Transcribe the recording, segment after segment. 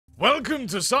Welcome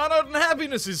to Cyanide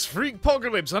Happiness'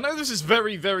 Freakpocalypse. I know this is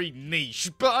very, very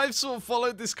niche, but I've sort of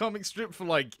followed this comic strip for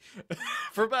like,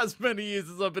 for about as many years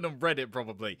as I've been on Reddit,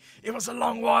 probably. It was a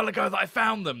long while ago that I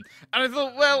found them. And I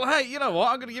thought, well, hey, you know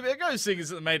what? I'm going to give it a go, seeing as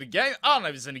they made a game. I don't know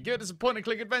if it's any good. It's a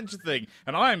point-and-click adventure thing.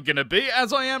 And I am going to be,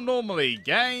 as I am normally,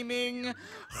 GamingRack.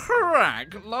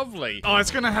 Lovely. Oh, it's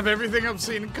going to have everything I've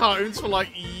seen in cartoons for like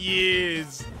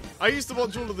years. I used to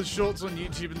watch all of the shorts on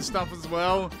YouTube and stuff as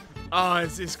well. Oh,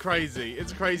 it's crazy.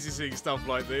 It's crazy seeing stuff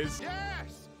like this.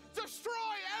 Yes! Destroy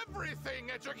everything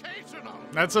educational!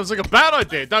 That sounds like a bad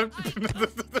idea. Don't...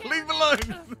 leave alone.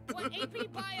 What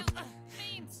AP Bio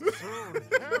means. Soon,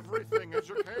 everything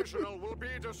educational will be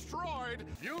destroyed.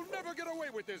 You'll never get away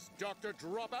with this, Dr.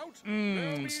 Dropout.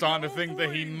 Starting to think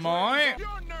that he might.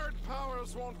 Your nerd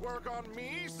powers won't work on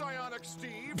me, Psionic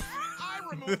Steve. I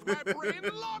removed my brain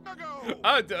long ago.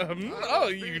 Oh,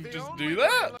 you can just do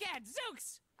that? Gad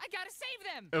Zooks! I gotta save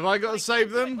them! Have I got to save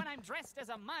them? When I'm dressed as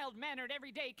a mild-mannered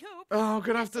everyday coop. Oh, I'm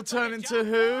gonna have to turn into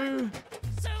who?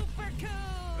 Super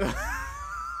Coop!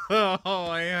 Oh,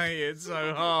 I hate it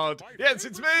so hard. Yes,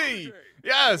 it's me!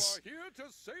 Yes!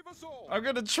 I'm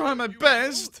gonna try my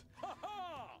best.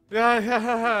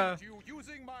 Yeah.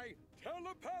 Using my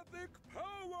telepathic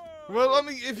power. Well, I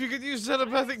mean, if you could use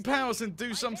telepathic powers and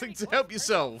do something to help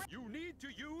yourself. You need to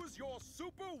use your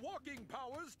super walking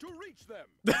powers to reach them.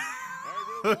 I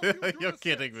will walk you through You're the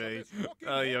kidding steps of me. this walking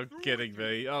Oh, you're walkthrough kidding with you.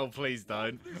 me. Oh, please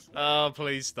don't. Oh,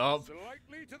 please stop.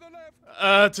 Slightly to the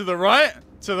left. To the right?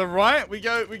 To the right? We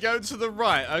go to the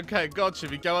right. Okay, gotcha.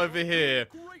 We go over here.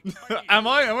 Am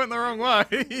I? I went the wrong way.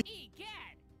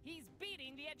 Egad! He's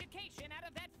beating the education out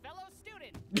of that fellow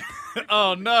student.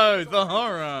 Oh no, the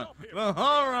horror. The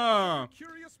horror.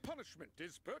 Curious punishment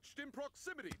is perched in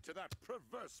proximity to that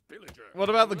perverse pillager. What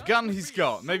about the gun he's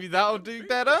got? Maybe that'll do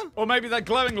better? Or maybe that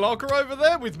glowing locker over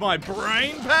there with my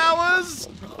brain powers?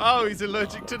 Oh, he's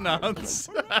allergic to nuts.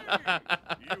 Why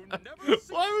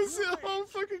was it a whole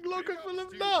fucking locker full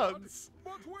of nuts?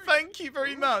 Thank you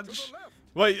very much.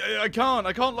 Wait, I can't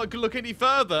like look any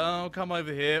further. Oh, come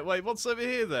over here. Wait, what's over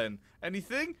here then?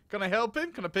 Anything? Can I help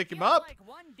him? Can I pick him You're up? like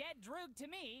one dead droog to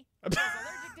me. Who's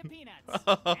allergic to peanuts.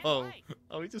 Oh, And life.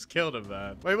 oh, he just killed him,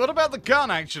 man. Wait, what about the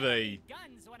gun, actually?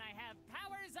 Guns when I have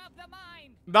powers of the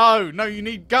mind. No, you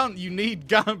need gun. You need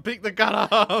gun. Pick the gun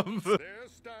up. There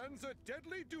stands a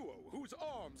deadly duo whose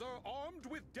arms are armed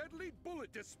with deadly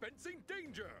bullet dispensing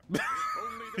danger. If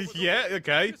only there was a Yeah, way to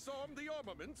okay. disarm the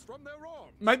armaments from their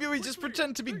arms. Maybe we just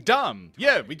pretend to be dumb.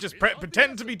 Yeah, we just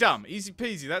pretend to be dumb. Easy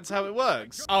peasy, that's how it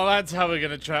works. Oh, that's how we're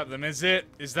gonna trap them, is it?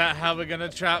 Is that how we're gonna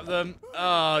trap them?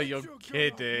 Oh, you're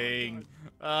kidding.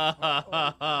 Oh,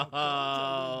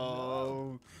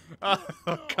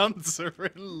 cunts are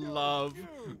in love.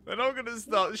 They're not gonna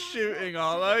start shooting,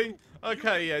 are they?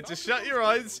 Okay, yeah, just shut your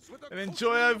eyes and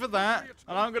enjoy over that,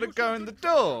 and I'm gonna go in the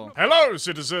door. Hello,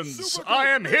 citizens. I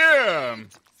am here.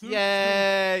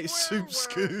 Yay, Soup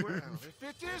Scoop.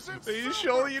 Are you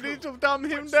sure you need to dumb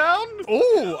him down?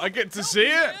 Oh, I get to see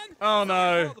it? Oh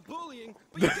no.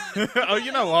 Oh,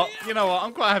 you know what?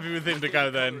 I'm quite happy with him to go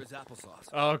then.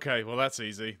 Okay, well that's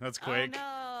easy. That's quick.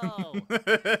 Oh,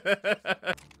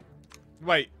 no.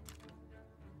 Wait.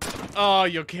 Oh,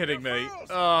 you're kidding me.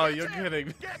 Oh, you're kidding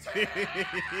me.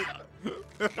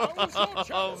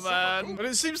 Oh, man. But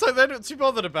it seems like they're not too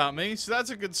bothered about me, so that's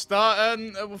a good start.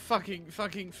 We'll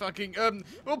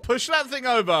we'll push that thing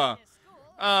over.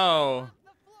 Oh.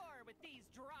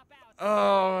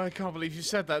 Oh, I can't believe you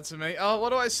said that to me. Oh, what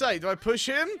do I say? Do I push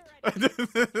him?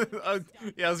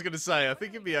 Yeah, I was going to say, I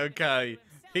think it'd be okay.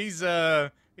 He's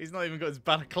not even got his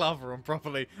balaclava on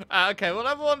properly. Okay, well,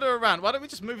 have a wander around. Why don't we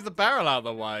just move the barrel out of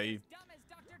the way?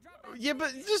 Yeah,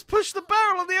 but just push the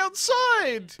barrel on the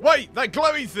outside. Wait, that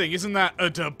glowy thing, isn't that a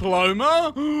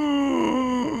diploma?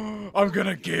 I'm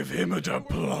gonna give him a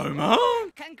diploma.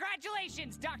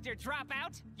 Congratulations, Dr.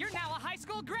 Dropout. You're now a high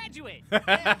school graduate.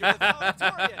 And you're the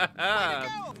valedictorian. Way to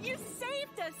go! You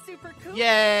saved us, Super Coop.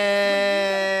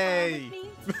 Yay!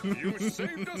 You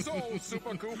saved us all,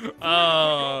 Super Coop.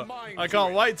 Oh, I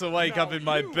can't wait to wake up in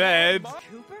my bed.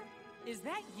 Cooper? Is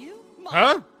that you?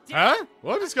 Huh? Huh?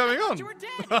 What is going on? You're dead.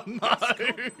 Oh, no.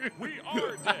 We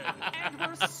are dead. And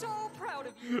we're so proud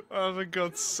of you. Oh, for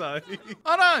God's sake.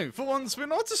 Oh, no. For once, we're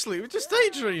not asleep. We're just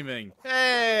daydreaming.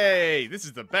 Hey, this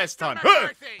is the best time.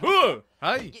 Mr. Murphy.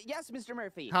 Hey. Yes, Mr.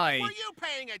 Murphy. Hi. Were you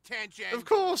paying attention? Of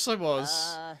course I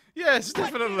was. Yes, What did I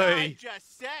definitely.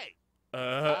 just say?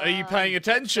 Are you paying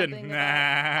attention? something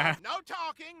Nah. No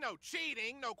talking, no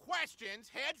cheating, no questions,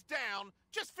 heads down.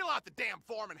 Just fill out the damn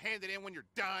form and hand it in when you're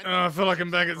done. Oh, I feel like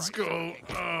I'm back at Christ, school. okay,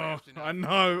 Oh, fast enough. I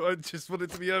know. I just want it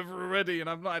to be over already, and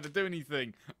I've not had to do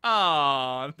anything.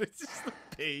 Ah, this is the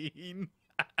pain.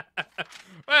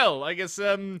 Well, I guess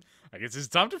it's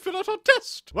time to fill out our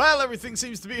test. Well, everything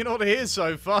seems to be in order here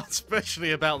so far,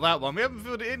 especially about that one. We haven't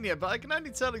filled it in yet, but I can only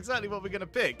tell exactly what we're going to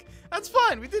pick. That's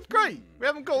fine. We did great. We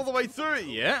haven't got all the way through it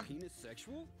yet. Penis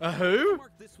sexual? Who?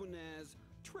 Mark this one as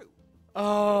true.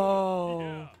 Oh.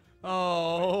 Yeah.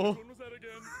 Oh. When was that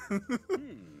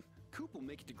again? Coop will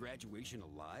make it to graduation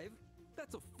alive?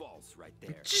 That's a false right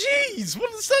there. Jeez,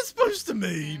 what is that supposed to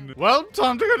mean? Well,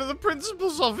 time to go to the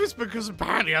principal's office because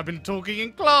apparently I've been talking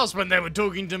in class when they were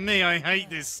talking to me. I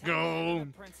hate this school.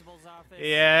 Principal's office.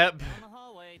 Yep. Down the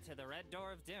hallway to the red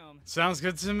door of doom. Sounds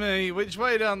good to me. Which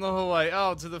way down the hallway?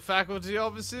 Oh, to the faculty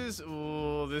offices?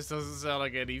 Oh, this doesn't sound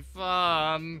like any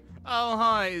fun. Oh,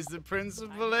 hi, is the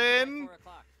principal in? 4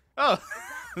 o'clock. Oh,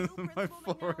 Is that you, my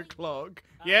Principal 4 McNally? o'clock.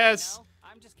 Yes. No,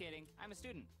 I'm just kidding. I'm a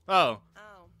student. Oh,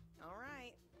 Oh, all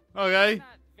right. okay. Not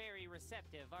very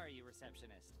receptive, are you,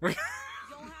 receptionist?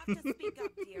 You'll have to speak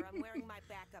up, dear. I'm wearing my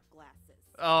backup glasses.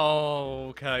 Oh,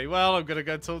 okay. Well, I'm gonna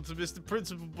go talk to Mr.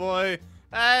 Principal Boy.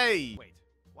 Hey! Wait,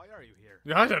 why are you here?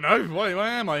 I don't know. Why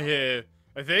am I here?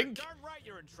 I think. Darn right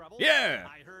you're in trouble. Yeah.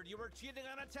 I heard you were cheating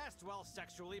on a test while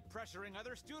sexually pressuring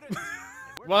other students.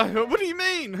 And What do you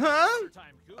mean, huh? your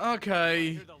time, Coop. Okay.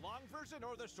 Either the long version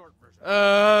or the short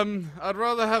version. I'd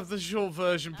rather have the short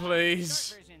version, please.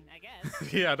 Short version, I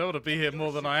guess. Yeah, I don't want to be here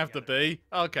more than I have to be.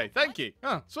 Okay, thank you.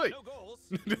 Oh, sweet. No goals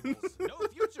equals no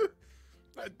future.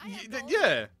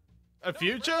 Yeah. A No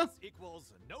future? friends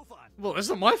equals no fun. Well, it's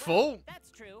not my fault. That's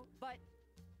true, but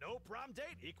No prom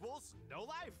date equals no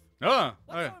life. Oh,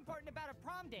 what's so important about a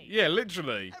prom date? yeah,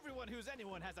 literally. Everyone who's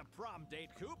anyone has a prom date,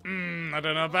 Coop. I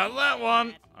don't know about that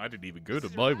one. I didn't even go to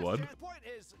This is my your last one. chance. The point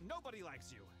is, nobody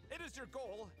likes you. It is your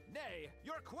goal, nay,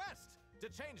 your quest, to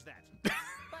change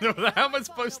that. How am I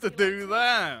supposed to do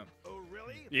that? Oh,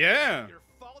 really? Yeah. Your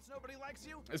fault nobody likes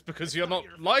you? It's because It's you're not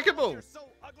your fault likable. You're so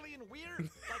ugly and weird.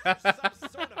 Like you're some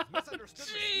sort of misunderstood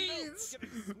mosquito Jeez. giving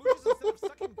smooches instead of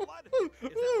sucking blood. Is that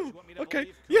what you want me to Okay,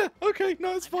 believe, Coop? yeah, okay,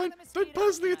 no, it's I'm not fine. a mosquito, Don't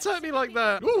personally I'm not attack me like sick.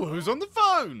 that. Ooh, who's on the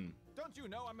phone? Don't you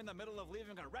know I'm in the middle of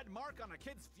leaving a red mark on a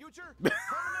kid's future?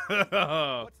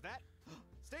 Permanently? What's that?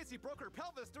 Stacy broke her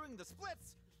pelvis doing the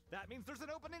splits. That means there's an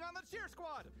opening on the cheer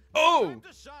squad. Oh. Time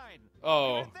to shine.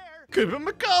 Oh. Right there. Cooper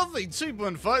McCarthy,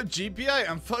 2.5 GPA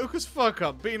and focus fuck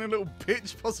up, being a little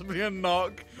bitch, possibly a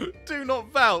knock. Do not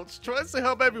vouch, tries to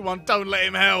help everyone, don't let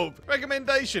him help.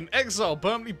 Recommendation, exile,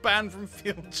 permanently banned from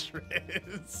field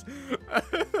trips.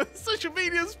 Social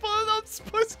media spotted on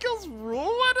Spice Girls Raw,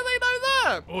 why do they know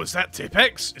that? Oh, is that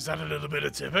Tipex? Is that a little bit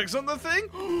of Tipex on the thing?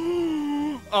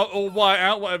 Oh, or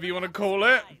whiteout, whatever you want to call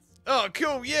it. Oh,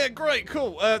 cool. Yeah, great.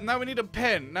 Cool. Now we need a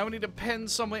pen. Now we need a pen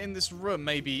somewhere in this room.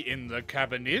 Maybe in the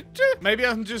cabinet? Maybe I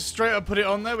can just straight up put it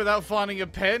on there without finding a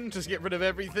pen. Just get rid of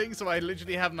everything so I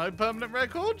literally have no permanent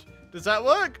record. Does that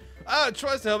work? It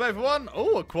tries to help everyone.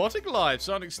 Oh, Aquatic Life.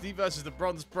 Sonic Steve versus the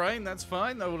Bronze Brain. That's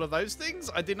fine. All of those things.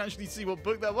 I didn't actually see what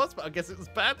book that was, but I guess it was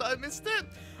bad that I missed it.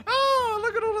 Oh,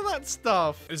 look at all of that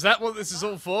stuff. Is that what this is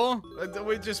all for?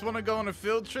 We just want to go on a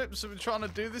field trip, so we're trying to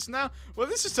do this now? Well,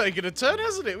 this is taking a turn,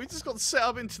 hasn't it? We just got set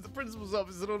up into the principal's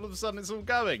office and all of a sudden it's all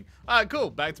going. Alright, cool.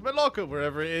 Back to my locker,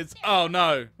 wherever it is. Oh,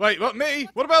 no. Wait, what, me?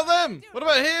 What about them? What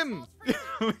about him? Yeah,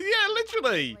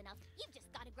 literally. You've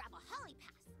just got to grab a holly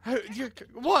pass.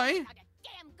 Why? Got a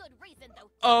damn good reason,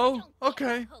 though. Oh, Don't get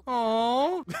okay. hooked.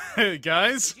 Oh, hey,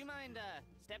 guys, Would you mind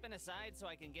stepping aside so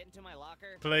I can get into my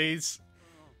locker? please.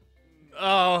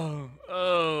 Oh,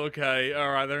 okay. All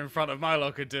right, they're in front of my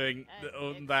locker doing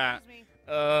that. Excuse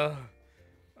me.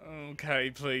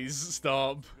 Okay, please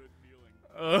stop.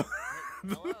 Hello.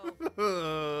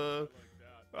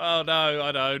 Oh no,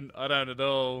 I don't at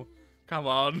all. Come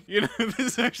on, you know this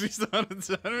is actually starting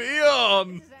to turn me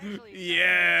on. This is actually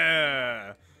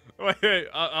Yeah. Wait.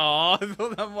 I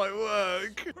thought that might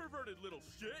work. Perverted little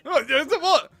shit. Oh, yeah,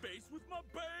 what? Base with my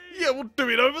babe. Yeah, we'll do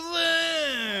it over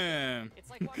there. It's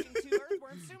like watching two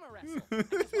earthworms sumo wrestle. I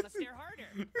just want to stare harder.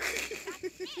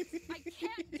 I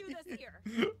can't do this here.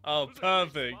 Oh, There's a nice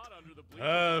perfect. spot under the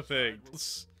bleachers Perfect.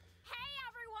 Hey,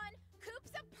 everyone.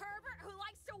 Coop's a pervert who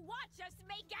likes to watch us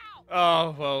make out.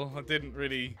 Oh, well, I didn't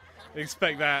really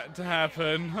expect that to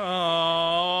happen.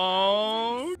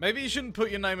 Oh. Maybe you shouldn't put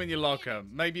your name in your locker.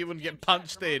 Maybe you wouldn't get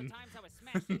punched in. Times I was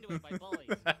smashed into it by bullies.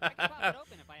 I could pop it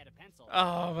open if I had a pencil.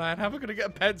 Oh, man, how am I going to get a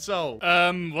pencil?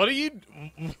 What are you...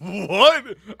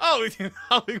 What? Oh, you're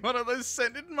having one of those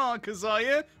scented markers, are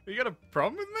you? You got a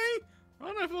problem with me? I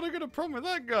don't know if I'm gonna prom with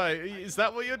that guy. Is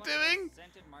that what you're doing?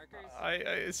 Scented markers? I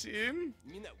assume.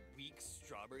 You mean that weak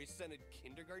strawberry-scented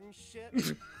kindergarten shit?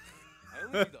 I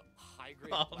only do the high-grade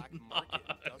black market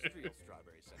industrial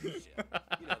strawberry-scented shit.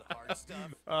 You know, the hard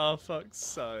stuff. Oh, fuck's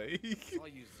sake. It's all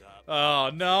used up. Oh,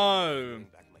 no.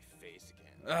 Back in my face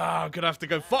again. Oh, I'm gonna have to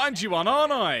go find you one,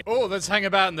 aren't I? Oh, let's hang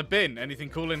about in the bin. Anything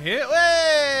cool in here?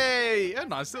 Hey! A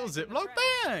nice little Ziploc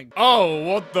bag. Oh,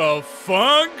 what the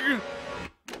fuck?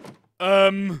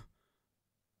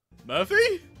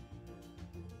 Murphy?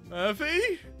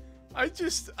 Murphy? I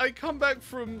come back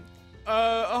from,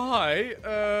 hi,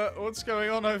 what's going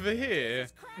on over here?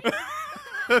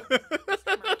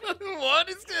 What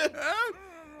is going on?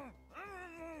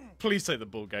 Please take the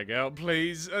ball gag out,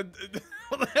 please.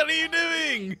 What the hell are you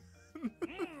doing?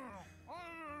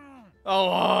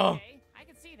 Oh, Okay, I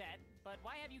can see that, but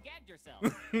why have you gagged yourself?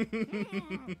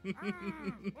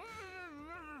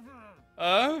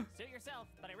 Suit yourself,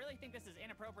 but I really think this is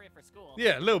inappropriate for school.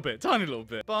 Yeah, a little bit, tiny little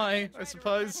bit. Bye, I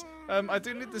suppose. I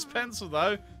do need this pencil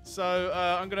though, so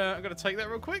I'm gonna take that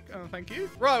real quick. Thank you.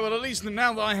 Right, well at least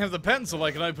now that I have the pencil,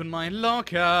 I can open my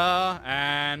locker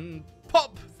and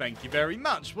pop. Thank you very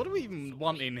much. What do we even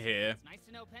want in here? It's nice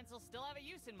to know pencils still have a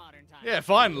use in modern times. Yeah,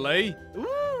 finally.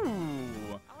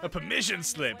 Ooh, a permission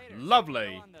slip.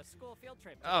 Lovely.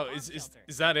 Oh, is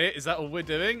that it? Is that all we're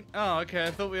doing? Oh, okay.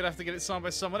 I thought we'd have to get it signed by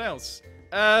someone else.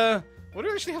 What do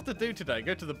we actually have to do today?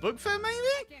 Go to the book fair, maybe?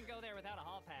 I can't go there without a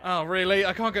hall pass. Oh, really?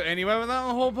 I can't go anywhere without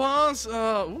a hall pass?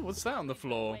 Ooh, what's that on the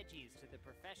floor? Wedgies to the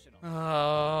professionals.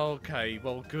 Oh, okay.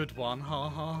 Well, good one. Ha,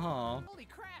 ha, ha. Holy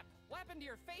crap! What happened to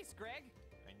your face, Greg?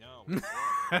 I know.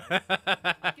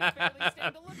 I can barely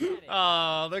stand to look at it.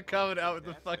 Oh, they're coming out with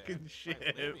the fucking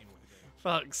shit.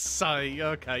 Fuck's sake.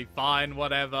 Okay, fine.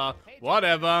 Whatever. Hey, Jack,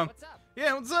 Whatever. What's up?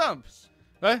 Yeah, what's up?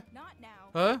 Huh? Not now.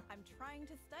 Huh? I'm trying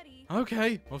to study.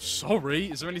 Okay. Well,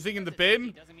 sorry. Is there anything in the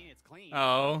bin? Doesn't mean it's clean.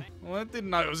 Oh, well, I didn't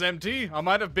know it was empty. I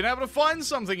might have been able to find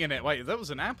something in it. Wait, there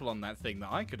was an apple on that thing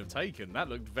that I could have taken. That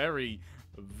looked very,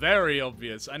 very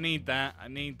obvious. I need that. I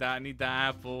need that. I need that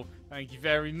apple. Thank you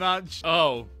very much.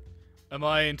 Oh, am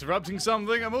I interrupting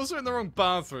something? I'm also in the wrong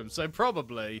bathroom, so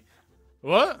probably.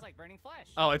 What? It's like burning flesh.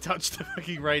 Oh, I touched the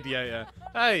fucking radiator.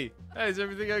 Hey, is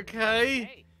everything okay?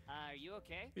 Hey, are you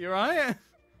okay? You alright?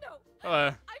 No,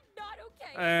 Uh, I'm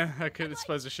not okay. I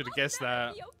suppose I should have guessed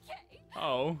that. Be okay.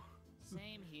 Oh.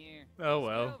 Same here. Oh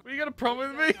well. Are you gonna prom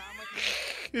with me?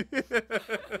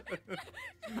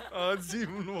 Oh, it's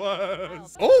even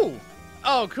worse. Oh!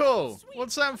 Oh, cool. Sweet.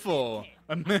 What's that for?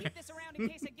 A I'll med, keep this around in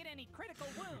case I get any critical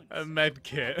wounds. a med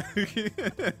kit.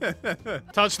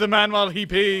 Touch the man while he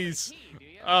pees. Pee, do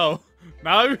you? Oh.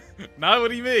 No? No,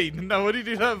 what do you mean? No, what do you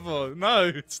do that for?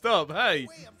 No, stop. Hey.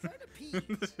 Wait, I'm trying to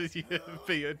pee.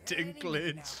 Peter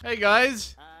Dinklage. Hey,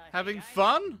 guys. Hey, Having guys,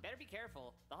 fun? Better be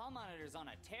careful. The hall monitor's on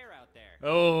a tear out there.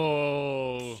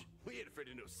 Oh. We ain't afraid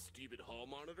of no stupid hall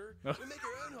monitor. We make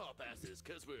our own hall passes,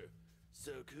 cause we're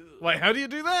so cool. Wait, how do you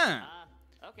do that?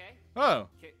 Okay. Oh,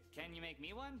 Can you make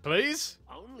me one? please?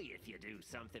 Only if you do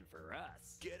something for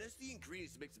us. Get us the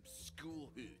ingredients to make some school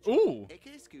hooch. Ooh.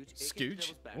 AKA scooch, Scooch? AKA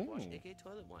devil's backwash, Ooh. AKA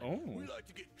toilet wine. Oh. We like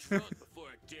to get drunk before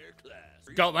our dare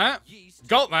class. Got that? Yeast,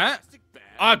 Got that? plastic bag,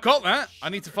 I got that. I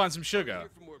need to find some sugar. here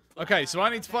for more Okay, so I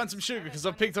need to find some sugar because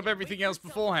I've picked up everything else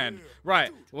beforehand.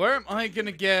 Right, where am I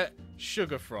gonna get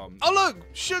sugar from? Oh look,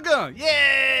 sugar!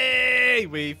 Yay!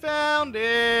 We found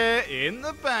it in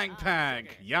the backpack.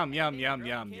 Yum, yum, yum,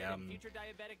 yum, yum. Future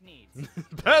diabetic needs.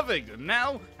 Perfect.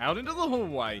 Now out into the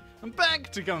hallway and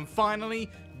back to go and finally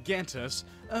get us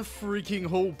a freaking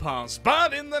hall pass.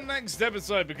 But in the next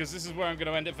episode, because this is where I'm going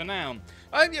to end it for now.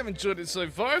 I hope you have enjoyed it so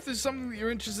far. If there's something that you're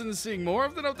interested in seeing more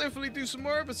of, then I'll definitely do some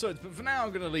more episodes. But for now, I'm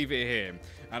going to leave it here.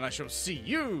 And I shall see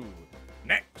you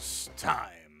next time.